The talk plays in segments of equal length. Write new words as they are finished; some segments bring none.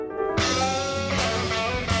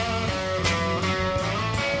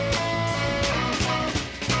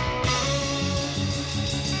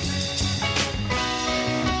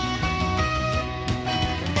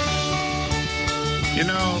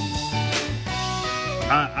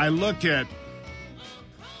I look at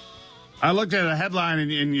a headline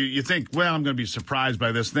and you think, well, I'm going to be surprised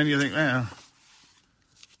by this. Then you think,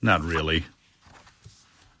 not really.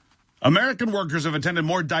 American workers have attended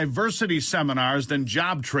more diversity seminars than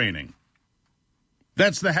job training.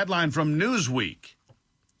 That's the headline from Newsweek.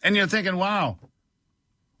 And you're thinking, wow,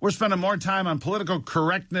 we're spending more time on political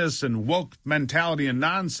correctness and woke mentality and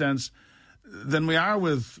nonsense than we are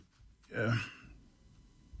with, the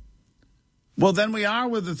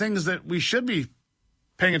things that we should be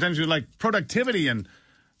paying attention to, like productivity and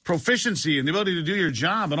proficiency and the ability to do your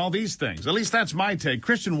job and all these things. At least that's my take.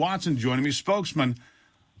 Christian Watson joining me, spokesman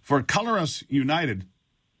for Color Us United,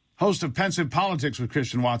 host of Pensive Politics with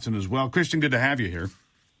Christian Watson as well. Christian, good to have you here.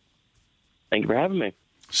 Thank you for having me.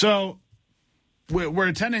 So we're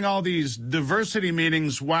attending all these diversity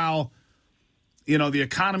meetings while, the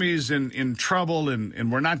economy's in trouble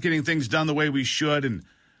and we're not getting things done the way we should. And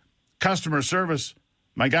customer service,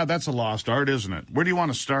 my God, that's a lost art, isn't it? Where do you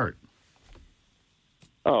want to start?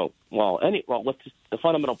 Oh, what's the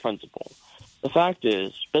fundamental principle? The fact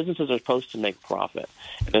is, businesses are supposed to make profit,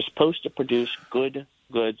 and they're supposed to produce good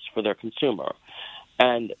goods for their consumer.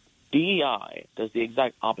 And DEI does the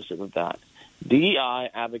exact opposite of that.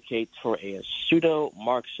 DEI advocates for a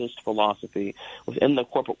pseudo-Marxist philosophy within the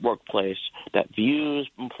corporate workplace that views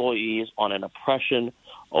employees on an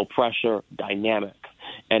oppressor dynamic.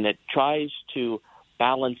 And it tries to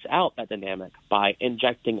balance out that dynamic by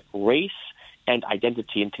injecting race and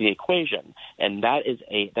identity into the equation. And that is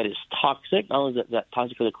toxic. Not only is that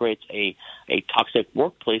toxic because it creates a toxic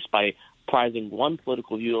workplace by prizing one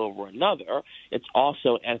political view over another, it's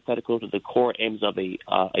also antithetical to the core aims of a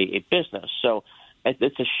business. So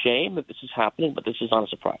it's a shame that this is happening, but this is not a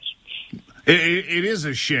surprise. It is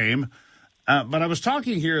a shame. But I was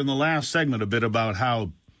talking here in the last segment a bit about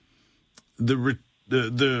how the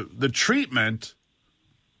treatment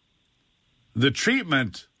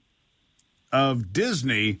of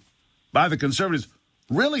Disney by the conservatives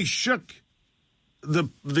really shook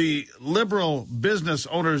the liberal business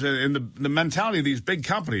owners and the mentality of these big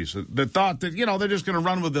companies that thought that, they're just going to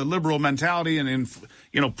run with the liberal mentality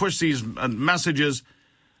and push these messages.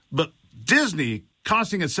 But Disney,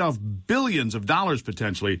 costing itself billions of dollars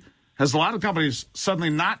potentially, has a lot of companies suddenly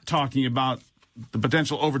not talking about the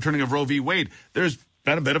potential overturning of Roe v. Wade. There's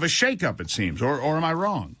been a bit of a shakeup, it seems, or am I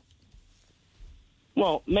wrong?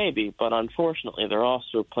 Well, maybe, but unfortunately, there are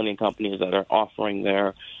also plenty of companies that are offering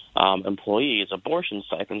their employees abortion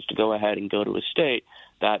stipends to go ahead and go to a state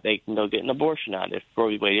that they can go get an abortion at if Roe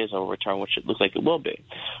v. Wade is overturned, which it looks like it will be.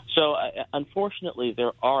 So, unfortunately,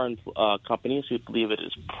 there are companies who believe it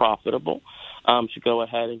is profitable to go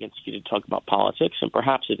ahead and continue to talk about politics, and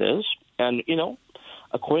perhaps it is. And,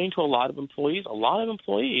 according to a lot of employees,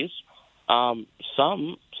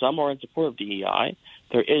 some are in support of DEI.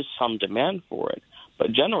 There is some demand for it.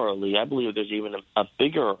 But generally, I believe there's even a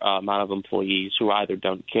bigger amount of employees who either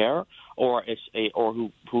don't care or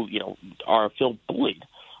who feel bullied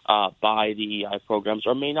by DEI programs,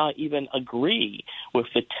 or may not even agree with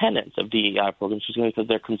the tenets of DEI programs just because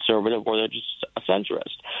they're conservative or they're just a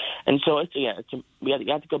centrist. And so we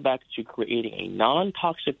have to go back to creating a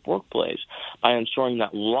non-toxic workplace by ensuring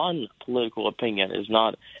that one political opinion is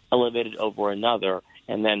not elevated over another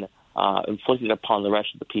and then inflicted upon the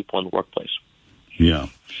rest of the people in the workplace. Yeah.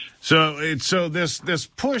 So this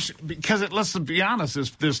push, because let's be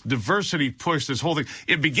honest, this diversity push, this whole thing,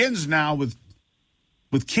 it begins now with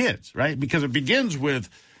kids, right? Because it begins with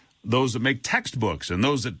those that make textbooks and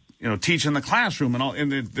those that teach in the classroom and all. In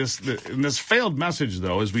this failed message,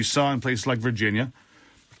 though, as we saw in places like Virginia,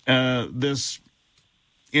 this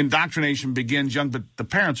indoctrination begins young, but the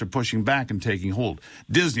parents are pushing back and taking hold.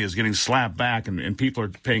 Disney is getting slapped back, and people are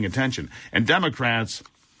paying attention, and Democrats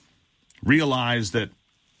realize that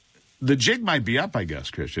the jig might be up, I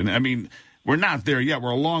guess, Christian. I mean, we're not there yet.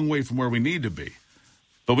 We're a long way from where we need to be.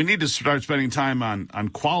 But we need to start spending time on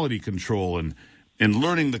quality control and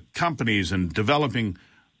learning the companies and developing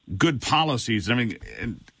good policies. I mean,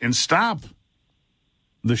 and stop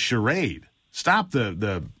the charade. Stop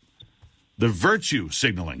the virtue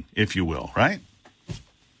signaling, if you will, right?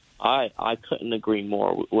 I couldn't agree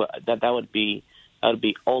more. That would be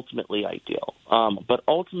ultimately ideal. But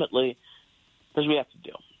ultimately, here's what we have to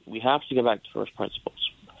do. We have to go back to first principles.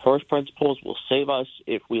 First principles will save us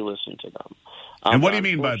if we listen to them. And what do you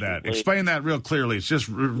mean by that? Explain that real clearly. It's just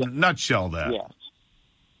nutshell that. Yes,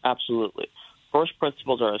 absolutely. First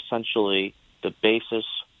principles are essentially the basis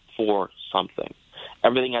for something.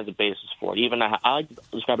 Everything has a basis for it. Even I like to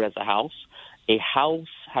describe it as a house. A house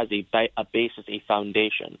has a basis, a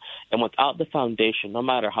foundation. And without the foundation, no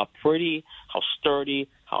matter how pretty, how sturdy,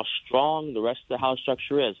 how strong the rest of the house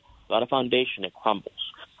structure is, without a foundation, it crumbles.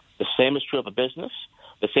 The same is true of a business.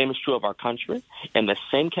 The same is true of our country. And the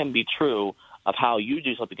same can be true of how you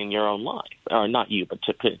do something in your own life. Or not you, but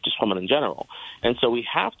just someone in general. And so we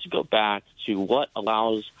have to go back to what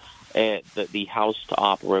allows the house to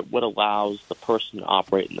operate, what allows the person to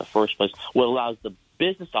operate in the first place, what allows the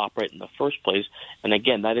business to operate in the first place. And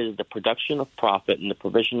again, that is the production of profit and the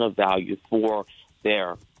provision of value for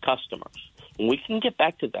their customers. When we can get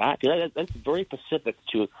back to that, that's very specific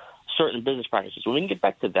to certain business practices. When we can get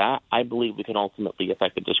back to that, I believe we can ultimately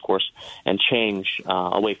affect the discourse and change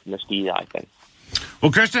away from this DEI thing.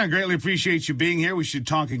 Well, Christian, I greatly appreciate you being here. We should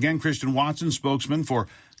talk again. Christian Watson, spokesman for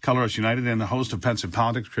Colorado United and the host of Pence in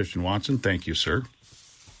Politics. Christian Watson, thank you, sir.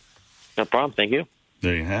 No problem. Thank you.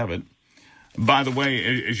 There you have it. By the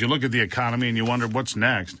way, as you look at the economy and you wonder what's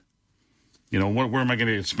next, where am I going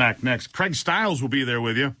to get smacked next? Craig Stiles will be there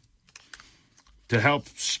with you to help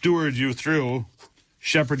shepherd you through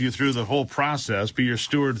the whole process, be your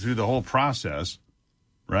steward through the whole process,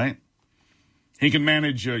 right? He can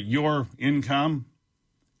manage your income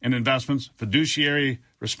and investments, fiduciary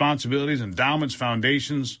responsibilities, endowments,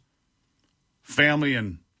 foundations, family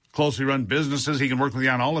and closely run businesses. He can work with you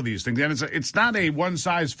on all of these things. And it's not a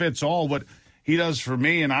one-size-fits-all. What he does for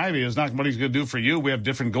me and Ivy is not what he's going to do for you. We have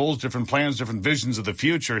different goals, different plans, different visions of the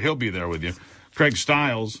future. He'll be there with you. Craig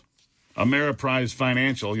Stiles, Ameriprise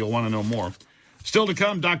Financial. You'll want to know more. Still to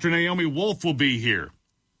come, Dr. Naomi Wolf will be here.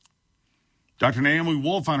 Dr. Naomi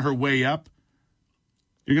Wolf on her way up.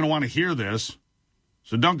 You're going to want to hear this,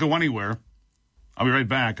 so don't go anywhere. I'll be right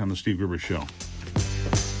back on the Steve Gruber Show.